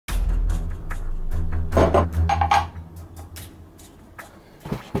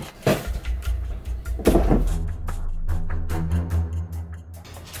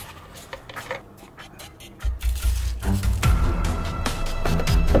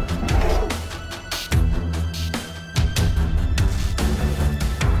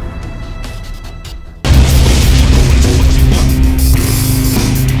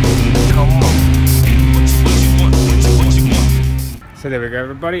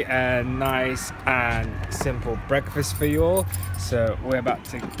everybody, a nice and simple breakfast for you all. So we're about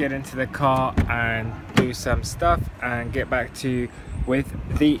to get into the car and do some stuff and get back to you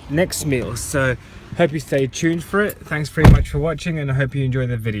with the next meal. So hope you stay tuned for it. Thanks very much for watching and I hope you enjoy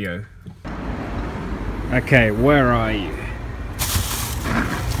the video. Okay, where are you?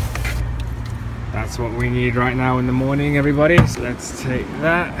 That's what we need right now in the morning, everybody. So let's take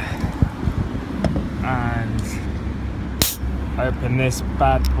that and open this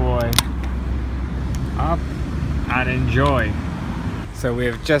bad boy up and enjoy. So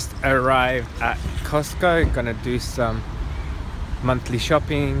we've just arrived at Costco, gonna do some monthly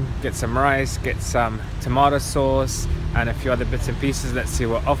shopping, get some rice, get some tomato sauce and a few other bits and pieces. Let's see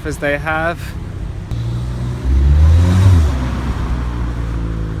what offers they have.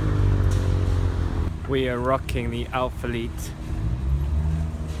 We are rocking the Alphalete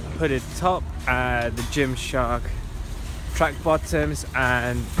hooded top, the Gymshark track bottoms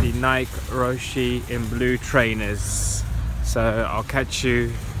and the Nike Roshe in blue trainers. So I'll catch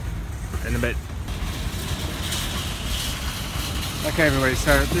you in a bit. Okay everybody,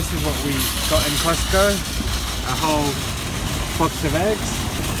 so this is what we got in Costco. A whole box of eggs,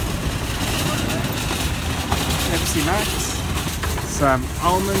 Pepsi Max, some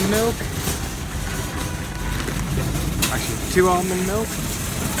almond milk, actually 2 almond milk,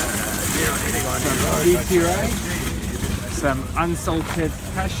 some BPA, some unsalted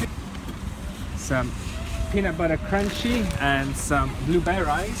cashew, some peanut butter crunchy and some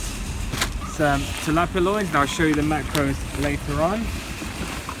blueberries, some tilapia loins, and I'll show you the macros later on,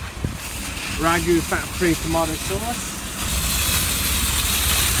 ragu fat-free tomato sauce,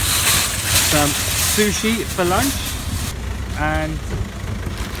 some sushi for lunch, and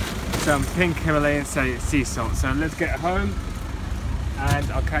some pink Himalayan sea salt. So let's get home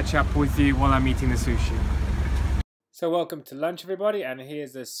and I'll catch up with you while I'm eating the sushi. So welcome to lunch everybody, and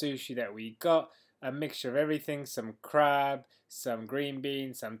here's the sushi that we got. A mixture of everything, some crab, some green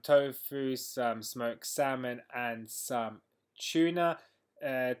beans, some tofu, some smoked salmon and some tuna,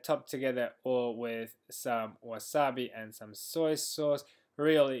 topped together all with some wasabi and some soy sauce.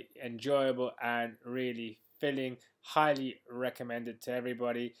 Really enjoyable and really filling, highly recommended to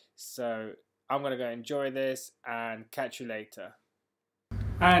everybody. So I'm gonna go enjoy this and catch you later.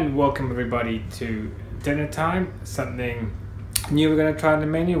 And welcome everybody to dinner time. Something new we're going to try on the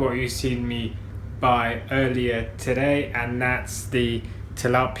menu, what you've seen me buy earlier today, and that's the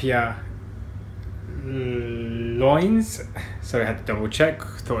tilapia loins. So I had to double check,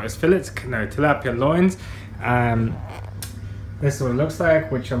 thought it was fillets, no, tilapia loins. This is what it looks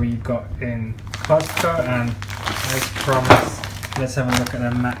like, which we got in Costco, and as promised, let's have a look at the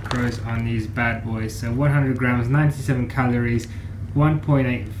macros on these bad boys. So 100 grams, 97 calories,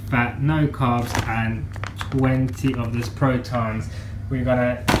 1.8 fat, no carbs, and 20 of this protons. We're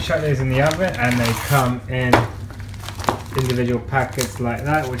gonna chuck these in the oven, and they come in individual packets like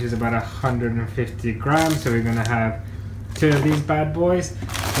that, which is about 150 grams. So we're gonna have 2 of these bad boys.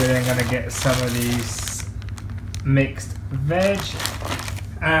 We're then gonna get some of these mixed veg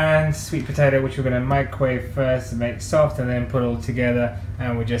and sweet potato, which we're gonna microwave first to make soft, and then put all together.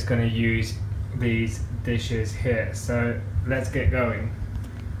 And we're just gonna use these dishes here. So let's get going.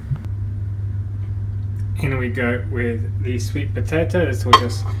 In we go with the sweet potatoes. We'll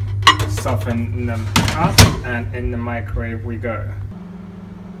just soften them up, and in the microwave we go.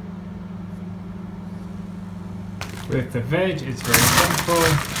 With the veg, it's very simple.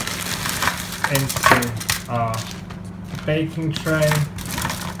 Into our baking tray,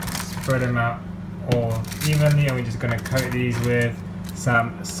 spread them out all evenly, and we're just going to coat these with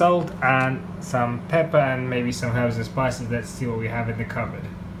some salt and some pepper and maybe some herbs and spices. Let's see what we have in the cupboard.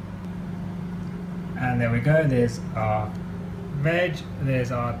 And there we go, there's our veg,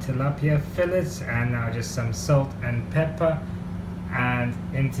 there's our tilapia fillets, and now just some salt and pepper, and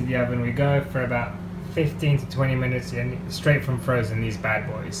into the oven we go for about 15 to 20 minutes, and straight from frozen, these bad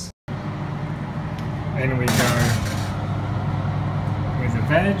boys. In we go with the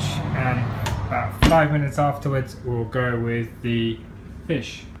veg, and about 5 minutes afterwards we'll go with the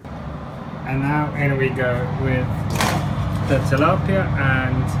fish. And now in we go with the tilapia,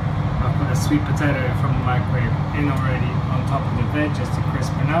 and I'll put a sweet potato from the microwave in already on top of the veg just to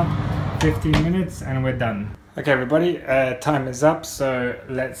crispen up. 15 minutes and we're done. Okay everybody, time is up, so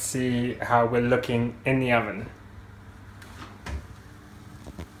let's see how we're looking in the oven.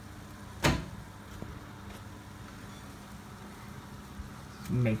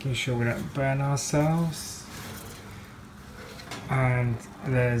 Making sure we don't burn ourselves. And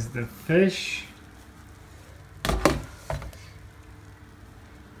there's the fish.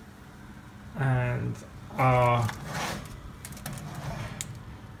 And our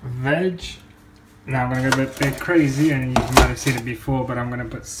veg. Now I'm going to go a bit crazy, and you might have seen it before, but I'm going to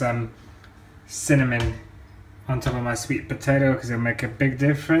put some cinnamon on top of my sweet potato because it'll make a big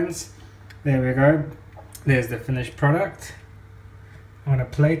difference. There we go. There's the finished product. I'm going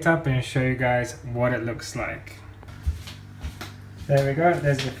to plate up and show you guys what it looks like. There we go.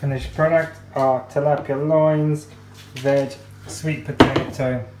 There's the finished product. Our tilapia loins, veg, sweet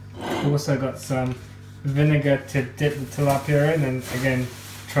potato. Also got some vinegar to dip the tilapia in, and again,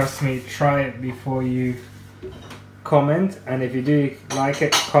 trust me, try it before you comment, and if you do like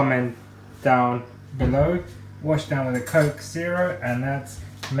it, comment down below. Wash down with a Coke Zero, and that's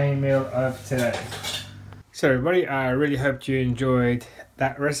main meal of today. So everybody, I really hope you enjoyed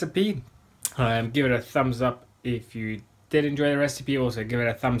that recipe. Give it a thumbs up if you did enjoy the recipe. Also give it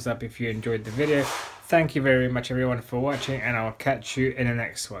a thumbs up if you enjoyed the video. Thank you very much everyone for watching, and I'll catch you in the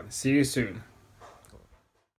next one. See you soon.